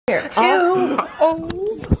Here. Ew. Oh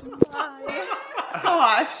my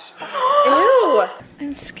gosh. Ew.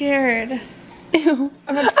 I'm scared. Ew.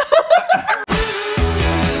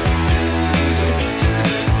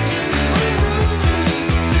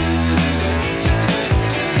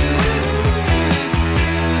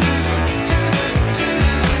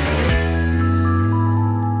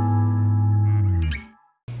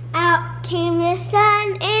 Out came the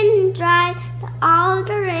sun and dried all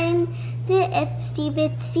the rain. The itsy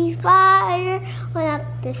bitsy spider went up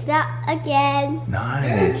the spout again.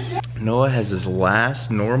 Nice. Noah has his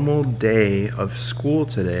last normal day of school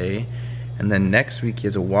today, and then next week he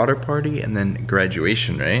has a water party and then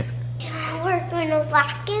graduation, right? We're going to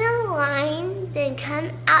walk in a line, then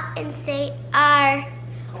come out and say our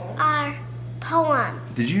poem.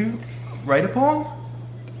 Did you write a poem?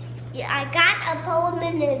 Yeah, I got a poem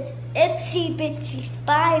in this itsy bitsy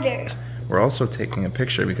spider. We're also taking a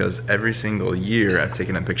picture because every single year I've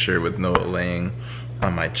taken a picture with Noah laying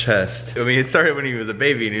on my chest. I mean, it started when he was a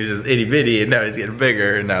baby and he was just itty bitty, and now he's getting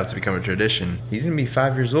bigger, and now it's become a tradition. He's gonna be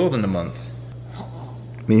 5 years old in a month.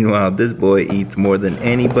 Meanwhile, this boy eats more than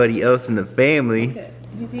anybody else in the family. Okay.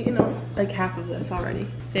 He's eaten like half of this already.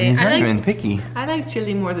 He's not even picky. I like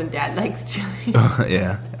chili more than Dad likes chili.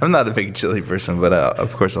 Yeah, I'm not a big chili person, but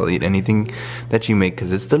of course I'll eat anything that you make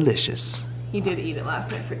because it's delicious. He did eat it last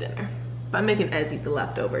night for dinner. But I'm making Ez eat the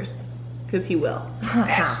leftovers. Because he will. He'll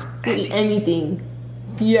eat anything.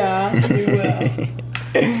 Yeah, he will.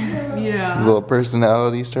 Yeah. His little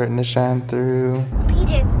personality starting to shine through.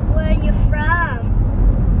 Peter, where are you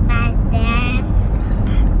from? My dad.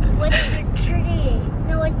 What's your tree?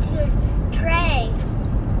 No, what's your tray?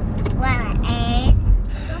 Well, Ed.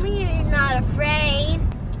 Show me you're not afraid.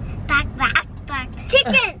 Back.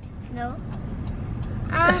 Chicken! No.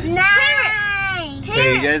 Nine!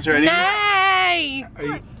 Hey, you guys ready? Nay!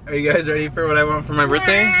 Are you guys ready for what I want for my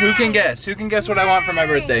birthday? Who can guess? Who can guess what I want for my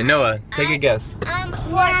birthday? Noah, take a guess.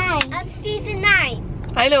 Season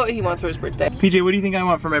 9. I know what he wants for his birthday. PJ, what do you think I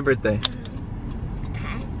want for my birthday?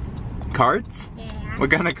 Cards? Yeah. What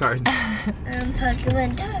kind of cards?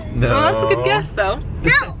 Pokemon cards. No. Well, that's a good guess though.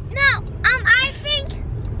 No. I think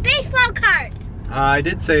baseball cards. I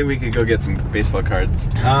did say we could go get some baseball cards.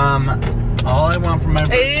 All I want for my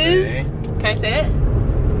birthday Can I say it?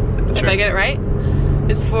 If I get it right?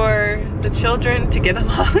 Is for the children to get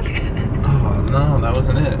along. Oh no, that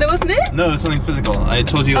wasn't it. That wasn't it? No, it was something physical. I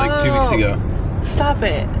told you like 2 weeks ago. Stop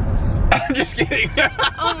it. I'm just kidding.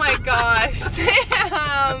 Oh my gosh,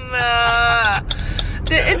 Sam.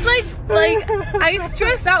 It's like I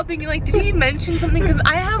stress out thinking like, did he mention something? Because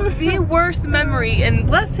I have the worst memory, and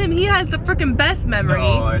bless him, he has the freaking best memory.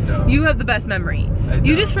 No, I don't. You have the best memory.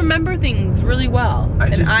 You just remember things really well,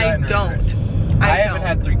 and I don't. I haven't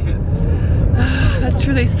had 3 kids. That's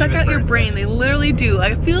true, they suck out your brain. They literally do.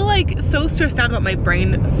 I feel like so stressed out about my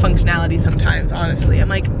brain functionality sometimes, honestly. I'm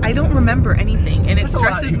like, I don't remember anything, and it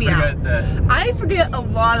stresses me out. I forget a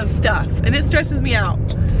lot of stuff, and it stresses me out.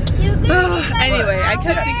 Anyway, I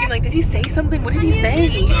kept thinking like, did he say something? What did he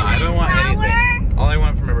say? No, I don't want anything. All I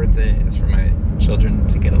want for my birthday is for my children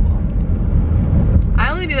to get along. I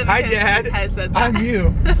only do that because Hi, Dad. I said that. I'm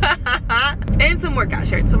you. And some workout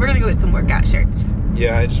shirts. So we're gonna go get some workout shirts.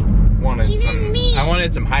 Yeah, I just wanted some. I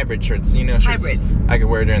wanted some hybrid shirts. You know, shirts I could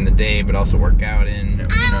wear during the day, but also work out in. You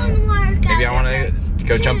know, maybe I want to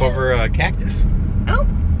go jump over a cactus. Oh,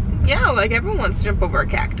 yeah, like everyone wants to jump over a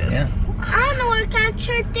cactus. Yeah. I want a workout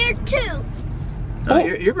shirt there too. Oh,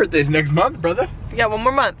 your birthday's next month, brother. Yeah, 1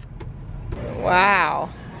 more month. Wow.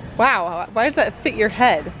 Wow, why does that fit your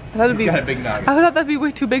head? I thought it'd be. He's got a big noggin. I thought that'd be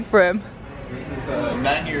way too big for him. This is a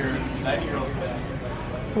 9-year-old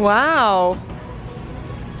guy. Wow.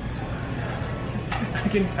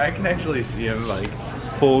 I can actually see him like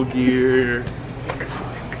full gear.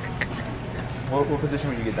 What position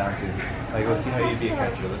would you get down to? Like, let's see how you be a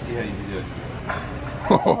catcher. Let's see how you do it.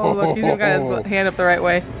 Oh look, he's even got his hand up the right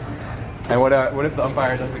way. And what if the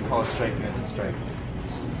umpire doesn't call a strike and it's a strike?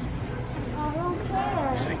 I don't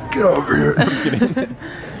care. He's like, get over here. I'm just kidding.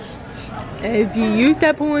 Ezzy, you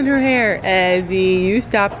stop pulling her hair. Ezzy, you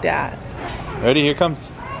stop that. Ready? Here comes.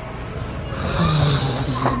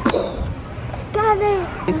 Got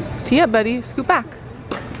it. Tee up, buddy. Scoot back.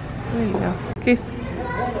 There you go. Okay.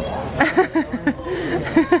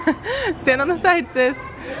 Stand on the side, sis.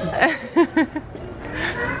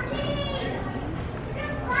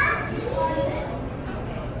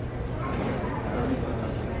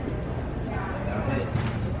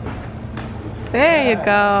 There you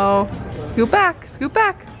go. Scoot back, scoot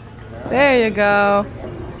back. There you go.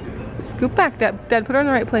 Scoot back, Dad. Dad, put her in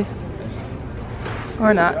the right place.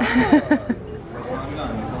 Or not.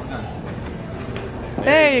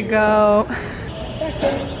 There you go.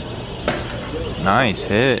 Nice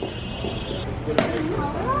hit.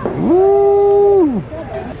 Woo!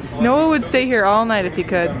 Noah would stay here all night if he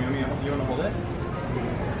could.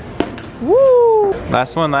 Woo!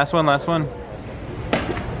 Last one, last one, last one.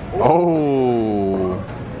 Oh.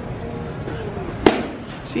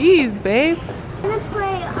 Jeez, babe. I'm gonna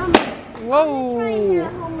play, Whoa.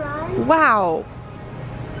 home run. Wow.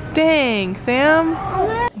 Dang, Sam.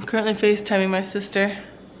 I'm currently FaceTiming my sister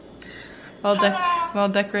while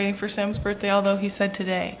decorating for Sam's birthday, although he said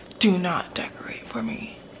today, do not decorate for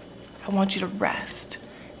me. I want you to rest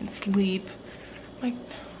and sleep. Like,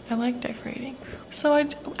 I like decorating. So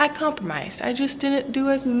I compromised. I just didn't do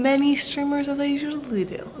as many streamers as I usually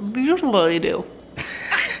do.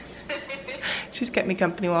 She's kept me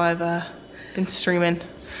company while I've been streaming.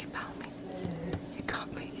 You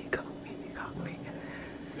got me.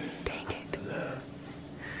 Dang it.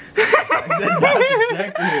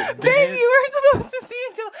 Babe, you weren't supposed to see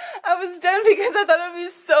until I was done because I thought it would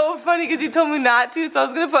be so funny because you told me not to, so I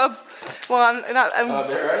was gonna put up, well, I'm Oh,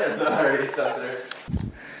 there it is. Already stuck there.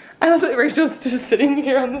 I thought that Rachel's just sitting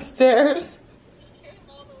here on the stairs.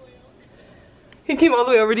 He came all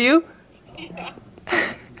the way over to you?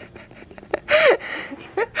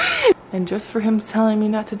 And just for him telling me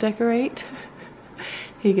not to decorate,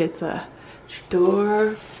 he gets a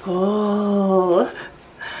door full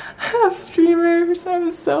of streamers.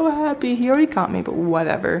 I'm so happy. He already caught me, but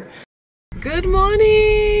whatever. Good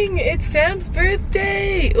morning! It's Sam's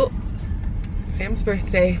birthday! Oh, Sam's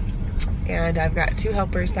birthday. And I've got two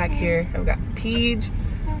helpers back here. I've got Peach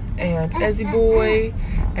and Ezzy Boy.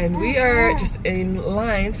 And we are just in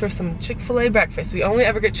lines for some Chick-fil-A breakfast. We only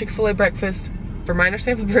ever get Chick-fil-A breakfast for mine or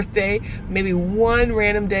Sam's birthday, maybe one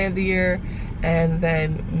random day of the year, and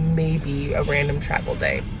then maybe a random travel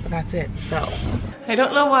day. But that's it, so. I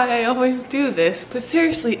don't know why I always do this, but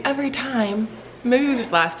seriously, every time, maybe it was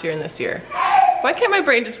just last year and this year, why can't my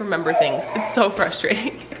brain just remember things? It's so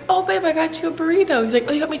frustrating. Oh babe, I got you a burrito. He's like,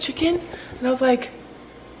 oh, you got me chicken? And I was like,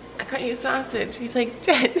 I got you a sausage. He's like,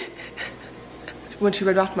 Jen. When she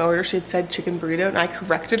read off my order, she had said chicken burrito, and I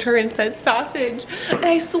corrected her and said sausage. And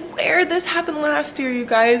I swear this happened last year, you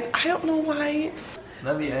guys. I don't know why.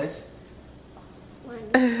 Love you guys.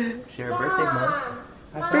 Share a birthday,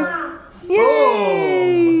 Mom.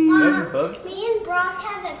 Yay! Mom, me and Brock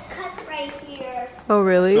have a cut right here. Oh,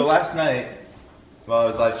 really? So last night, while I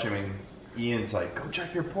was live streaming, Ian's like, go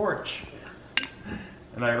check your porch.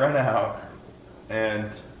 And I run out,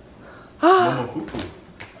 and Momofuku,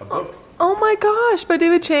 a book. Oh my gosh, by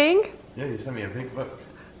David Chang? Yeah, he sent me a big book.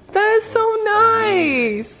 That is so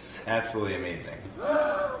nice. Amazing. Absolutely amazing.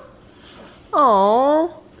 Aw,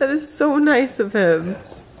 that is so nice of him.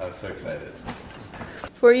 Yes, I was so excited.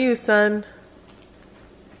 For you, son.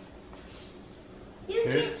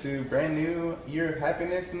 Here's to brand new year of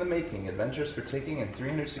happiness in the making. Adventures for taking and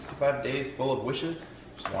 365 days full of wishes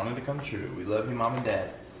just wanted to come true. We love you, Mom and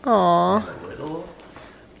Dad. Aw. And a little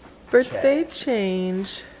Birthday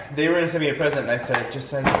change. They were gonna send me a present, and I said, just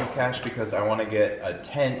send some cash because I want to get a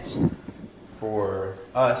tent for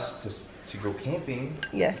us to go camping.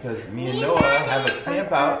 Yes. Because me and Noah have a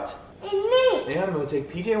camp out. And me. Yeah, I'm gonna take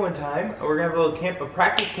PJ one time. We're gonna have a little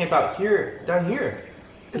practice camp out here, down here.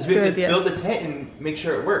 That's we a good have to idea. build a tent and make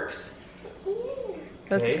sure it works.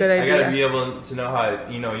 That's Okay? a good idea. I gotta be able to know how,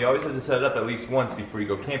 you always have to set it up at least once before you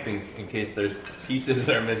go camping in case there's pieces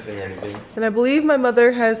that are missing or anything. And I believe my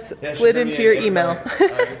mother has Yeah, she slid sent me into a your gift email.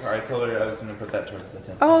 card. I told her I was gonna put that towards the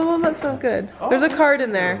tent. Oh, well, that's so good. There's a card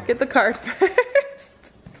in there. Get the card first.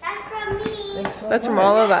 That's from me. Thanks so That's from much.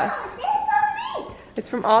 all of us. This from me. It's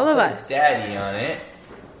from all of Says us. Daddy on it.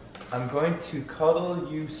 I'm going to cuddle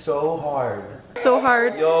you so hard. So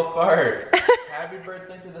hard. You'll fart. Happy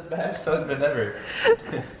birthday to the best husband ever.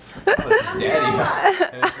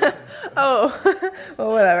 Daddy. Oh,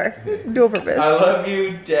 well, whatever. Dual purpose. I love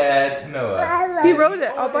you, Dad. Noah. He wrote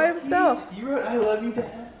it all by himself. You wrote I love you,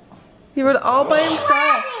 Dad? He wrote it all by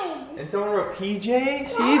himself. And someone wrote PJ?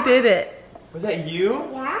 She did it. Was that you?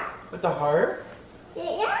 Yeah. With the heart?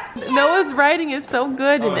 Yeah. Noah's writing is so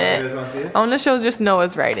good in You it. guys want to see it? I want to show just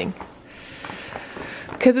Noah's writing.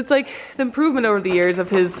 Because it's like the improvement over the years of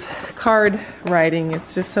his card writing.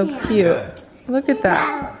 It's just so cute. Yeah. Look at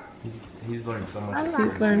that. He's learned so much.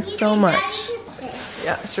 He's learned so much.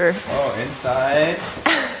 Yeah, sure. Oh, inside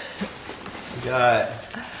we got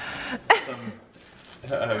some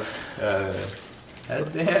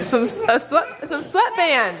headbands, Some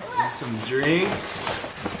sweatbands. some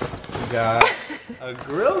drinks. We got a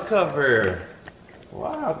grill cover.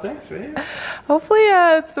 Wow, thanks, babe. Hopefully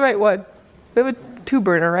it's the right one. We have a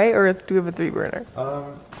 2-burner, right? Or do we have a 3-burner?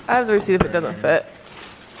 I have the receipt if it doesn't fit.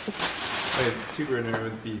 Like, a two-burner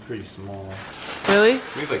would be pretty small. Really?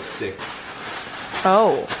 We have like 6.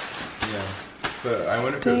 Oh. Yeah. But I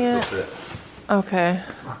wonder if it would still fit. Okay.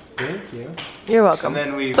 Thank you. You're welcome.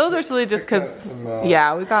 And then we Those are silly just because,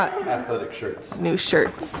 yeah, we got athletic shirts new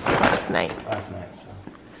shirts last night. So.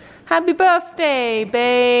 Happy birthday,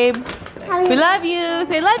 babe. We love you.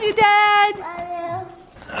 Say love you, Dad.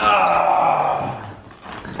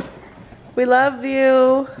 We love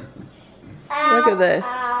you. Look at this.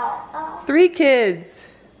 3 kids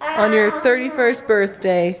on your 31st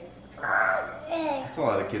birthday. That's a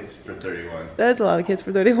lot of kids for 31. That's a lot of kids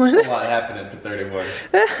for 31. A lot happening for 31.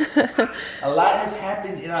 A lot has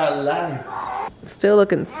happened in our lives. Still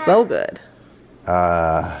looking so good.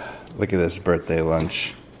 Look at this birthday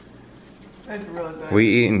lunch. That's really good. We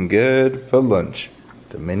eating good for lunch.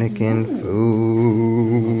 Dominican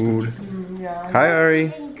food. Yeah. Hi, Ari.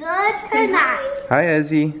 Good tonight. Hi,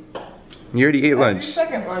 Ezzy. You already ate lunch.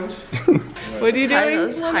 Second lunch. What are you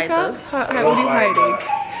doing? Hide those. What are you hiding?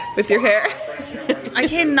 With your hair? I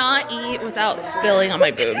cannot eat without spilling on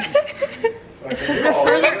my boobs. It's because they're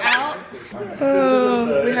further out.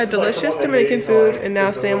 Oh, we had delicious Dominican food, and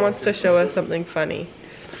now Sam wants to show us something funny.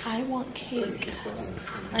 I want cake.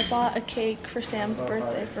 I bought a cake for Sam's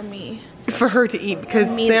birthday for me. For her to eat, because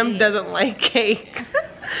Sam doesn't like cake.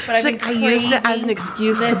 But She's like, I used it as an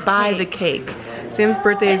excuse to buy the cake. Sam's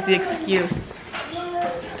birthday is the excuse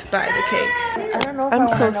to buy the cake. I don't know if I'm I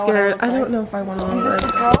so wanna scared. Know I don't know if I want to know this.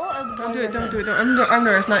 this. Girl or the Don't do boy it, don't do it. I'm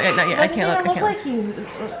nervous. Not yet, not yet. I can't look. I look can't like you.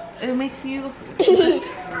 It makes you look.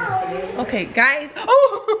 Okay, guys. Oh!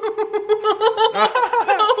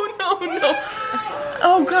 No, no.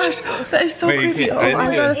 Oh gosh, that is so creepy. Oh,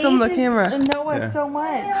 I gotta film the camera. Noah so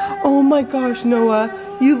much. Oh my gosh, Noah,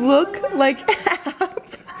 you look like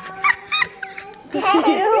I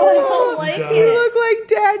don't like you it. look like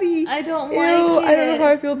Daddy. I don't Ew, like it. I don't know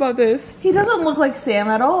how I feel about this. He doesn't look like Sam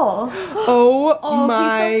at all. Oh,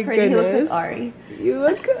 my he's so pretty. goodness. He looks like Ari. You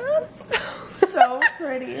look So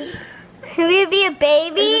pretty. Can we be a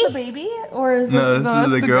baby? Is this a baby or is No, it? this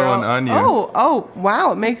is the girl one on you. Oh,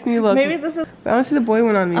 wow, it makes me look. Maybe this is. I want to see the boy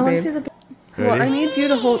one on me, I want to babe. see the. Well, I Ready? need you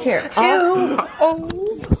to hold here. Ew. Oh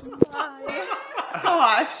my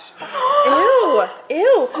gosh.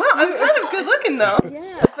 Ew. Wow, I'm kind of good looking though.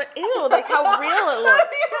 Yeah, but ew, like how real it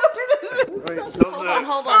looks.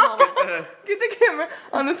 Hold on. Get the camera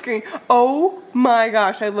on the screen. Oh my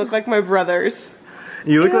gosh, I look like my brothers.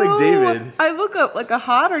 You look like Ew, David. I look up like a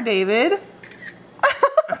hotter David.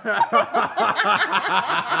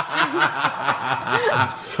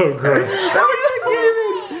 So gross. That looks like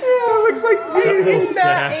David. That looks like David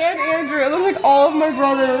and Andrew. It looks like all of my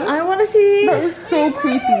brothers. I want to see. That was so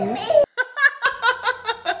creepy.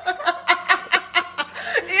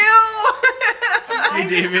 Hey,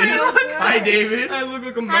 David. Hi, David. I look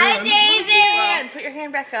like a man. Hi, David. Put your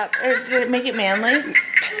hand back up. Did it make it manly?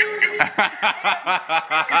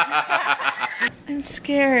 I'm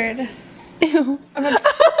scared. Ew.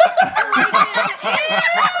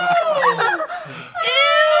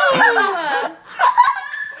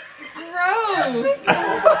 Gross. So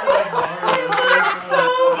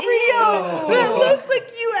real. That looks like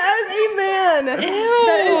you as a man. Ew.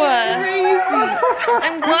 That is crazy.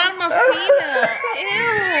 I'm glad I'm a female. Ew.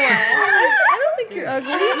 I don't think you're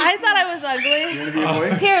ugly. I thought I was ugly. You wanna be a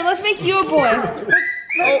boy? Here, let's make you a boy.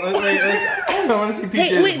 I want to see PJ's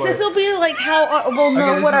Hey, wait, boy. this will be like how we'll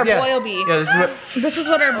know this what is- our yeah. boy will be. Yeah, this is what. This is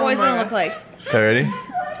what our boy's my gonna look like. Okay, ready?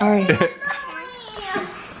 Alright.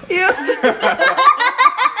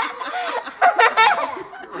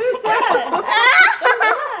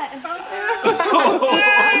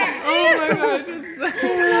 Oh my gosh,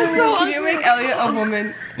 it's so can you make Elliot a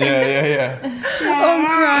woman? Yeah. Oh, I'm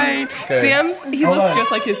crying. Okay. Sam's, he Hold looks on.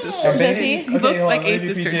 just like his sister. Does he? He looks like a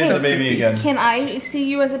sister. PJ as a baby again. Can I see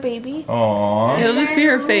you as a baby? Aww. It'll just be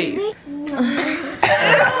her face. Oh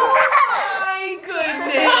my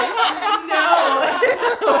goodness.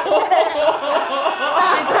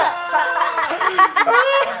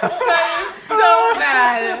 That is so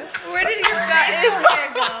bad. Where did your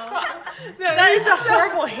hair go? That is a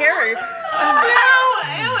horrible hair.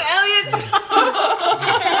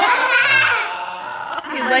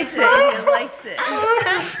 He likes it.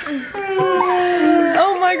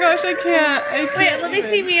 Oh my gosh, I can't. Wait, let me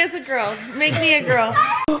see me as a girl. Make me a girl.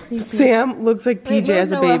 Sam looks like PJ Wait,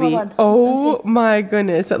 as a no, hold baby. on. Oh my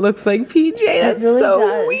goodness, that looks like PJ. That's really so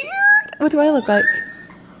does. weird. What do I look like?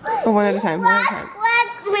 Oh, one at a time. One at a time. Look,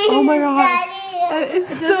 Oh my gosh, Daddy. that is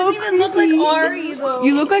It so doesn't even look like creepy. Ari though.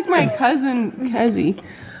 You look like my cousin Kezzy.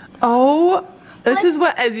 Oh, this is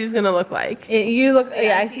what Ezzy's gonna look like. You look.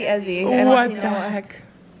 Yeah, I see Ezzy. What the heck?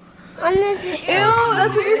 On this. Ew,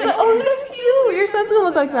 that's what your son. Oh, so cute. Your son's gonna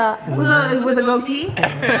look like that with a goatee. I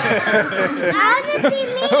want to see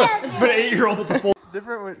me. But 8-year-old with the full. It's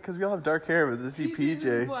different because we all have dark hair, but this is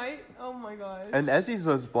PJ. White. Oh my god. And Essie's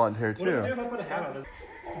was blonde hair too. If I put a hat on it?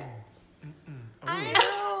 I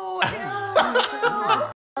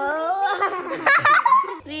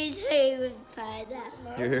Please Harry Potter.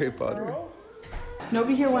 You're Harry Potter.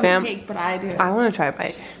 Nobody here wants Sam, cake, but I do. I want to try a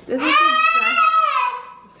bite. This is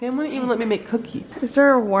Sam wouldn't even let me make cookies. Is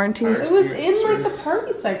there a warranty? It was in like the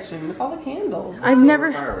party section with all the candles. I've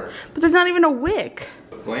never, but there's not even a wick.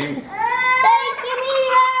 Flame. Give me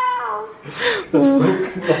out.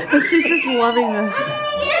 And she's just loving this.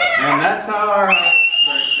 And that's our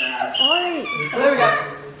birthday. There we go.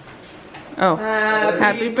 Oh.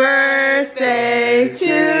 Happy birthday to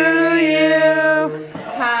you.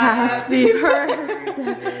 Happy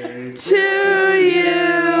birthday to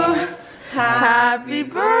you. Happy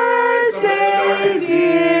birthday,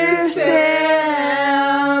 dear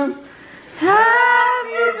Sam.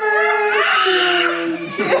 Happy birthday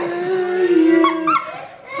to you.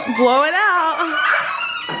 Blow it out.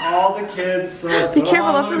 All the kids. Be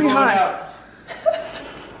careful, that's gonna be hot.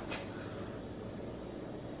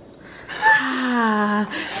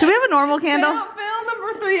 Should we have a normal candle? fail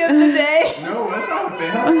number 3 of the day. No, that's not a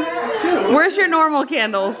fail. Where's your normal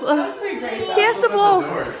candles? He has to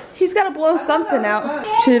blow. He's got to blow something out.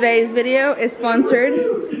 Today's video is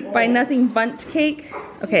sponsored by Nothing Bundt Cake.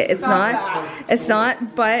 Okay, it's not. It's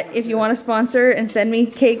not. But if you want to sponsor and send me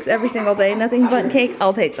cakes every single day, Nothing Bundt Cake,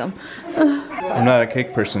 I'll take them. I'm not a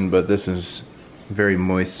cake person, but this is very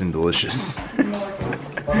moist and delicious.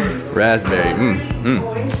 Raspberry.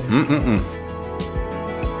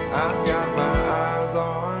 I've got my eyes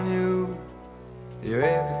on you. You're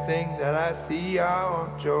everything that I see. I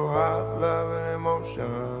want your heart, love, and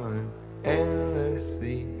emotion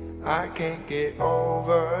endlessly. I can't get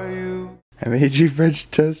over you. I made you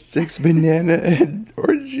French toast, 6 banana, and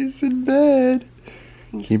orange juice in bed.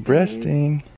 Keep resting.